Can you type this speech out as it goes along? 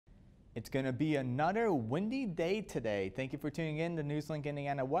It's going to be another windy day today. Thank you for tuning in to NewsLink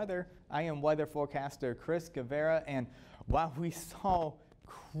Indiana Weather. I am weather forecaster Chris Guevara, and while we saw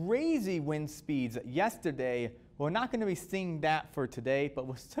crazy wind speeds yesterday, we're not going to be seeing that for today, but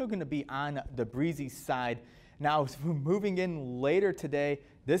we're still going to be on the breezy side. Now, as we're moving in later today,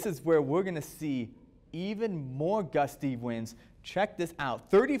 this is where we're going to see even more gusty winds. Check this out,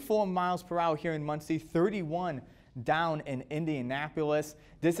 34 miles per hour here in Muncie, 31 down in Indianapolis.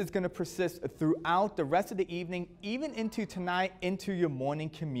 This is going to persist throughout the rest of the evening, even into tonight, into your morning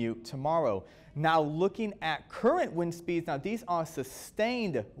commute tomorrow. Now, looking at current wind speeds, now these are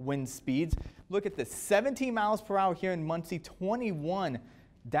sustained wind speeds. Look at this, 17 miles per hour here in Muncie, 21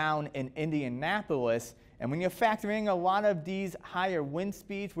 down in Indianapolis. And when you're factoring a lot of these higher wind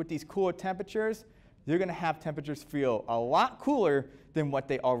speeds with these cooler temperatures, you're going to have temperatures feel a lot cooler than what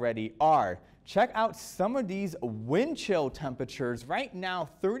they already are. Check out some of these wind chill temperatures. Right now,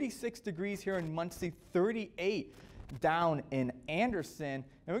 36 degrees here in Muncie, 38 down in Anderson. And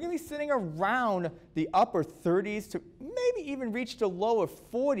we're going to be sitting around the upper 30s to maybe even reach the lower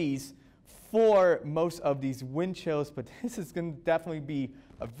 40s for most of these wind chills. But this is going to definitely be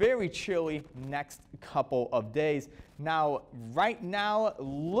a very chilly next couple of days. Now, right now,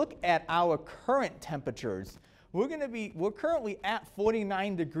 look at our current temperatures. We're currently at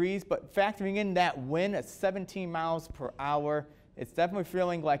 49 degrees, but factoring in that wind at 17 miles per hour, it's definitely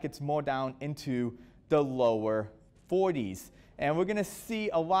feeling like it's more down into the lower 40s. And we're going to see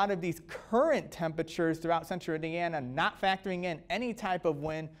a lot of these current temperatures throughout central Indiana, not factoring in any type of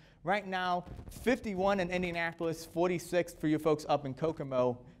wind. Right now, 51 in Indianapolis, 46 for you folks up in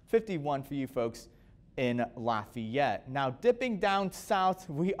Kokomo, 51 for you folks in Lafayette. Now, dipping down south,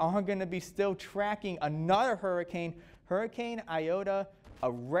 we are going to be still tracking another hurricane, Hurricane Iota,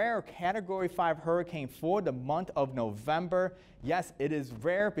 a rare Category 5 hurricane for the month of November. Yes, it is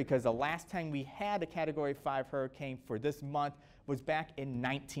rare because the last time we had a Category 5 hurricane for this month was back in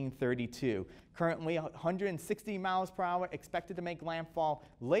 1932. Currently 160 miles per hour, expected to make landfall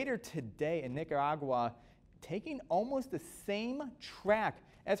later today in Nicaragua, taking almost the same track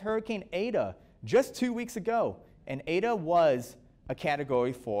as Hurricane Iota just 2 weeks ago. And Iota was a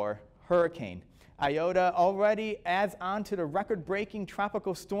Category 4 hurricane. Iota already adds on to the record-breaking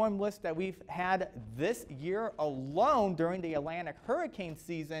tropical storm list that we've had this year alone during the Atlantic hurricane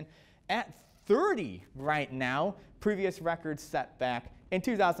season at 30 right now. Previous records set back in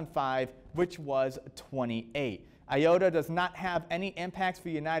 2005, which was 28. Iota does not have any impacts for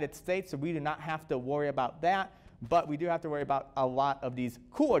the United States, so we do not have to worry about that, but we do have to worry about a lot of these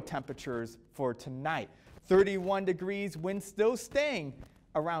cooler temperatures for tonight. 31 degrees, wind still staying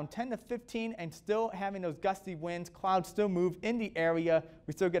around 10 to 15 and still having those gusty winds. Clouds still move in the area.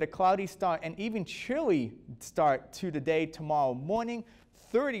 We still get a cloudy start and even chilly start to the day tomorrow morning.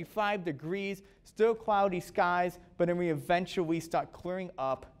 35 degrees, still cloudy skies, but then we eventually start clearing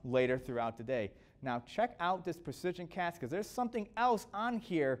up later throughout the day. Now check out this precision cast because there's something else on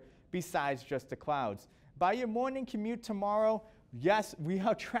here besides just the clouds. By your morning commute tomorrow, yes, we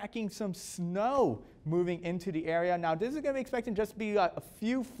are tracking some snow moving into the area. Now, this is going to be expecting just to be a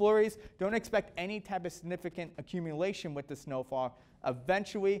few flurries. Don't expect any type of significant accumulation with the snowfall.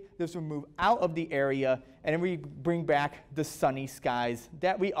 Eventually, this will move out of the area, and then we bring back the sunny skies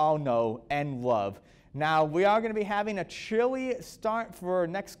that we all know and love. Now, we are going to be having a chilly start for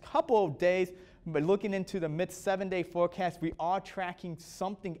the next couple of days. But looking into the mid 7-day forecast, we are tracking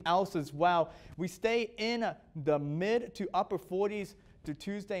something else as well. We stay in the mid to upper 40s through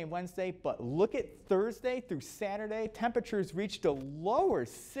Tuesday and Wednesday, but look at Thursday through Saturday. Temperatures reach the lower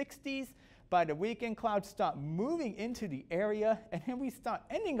 60s. By the weekend, clouds start moving into the area, and then we start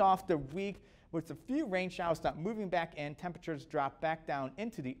ending off the week with a few rain showers start moving back in. Temperatures drop back down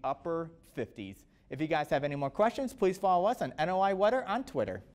into the upper 50s. If you guys have any more questions, please follow us on NOI Weather on Twitter.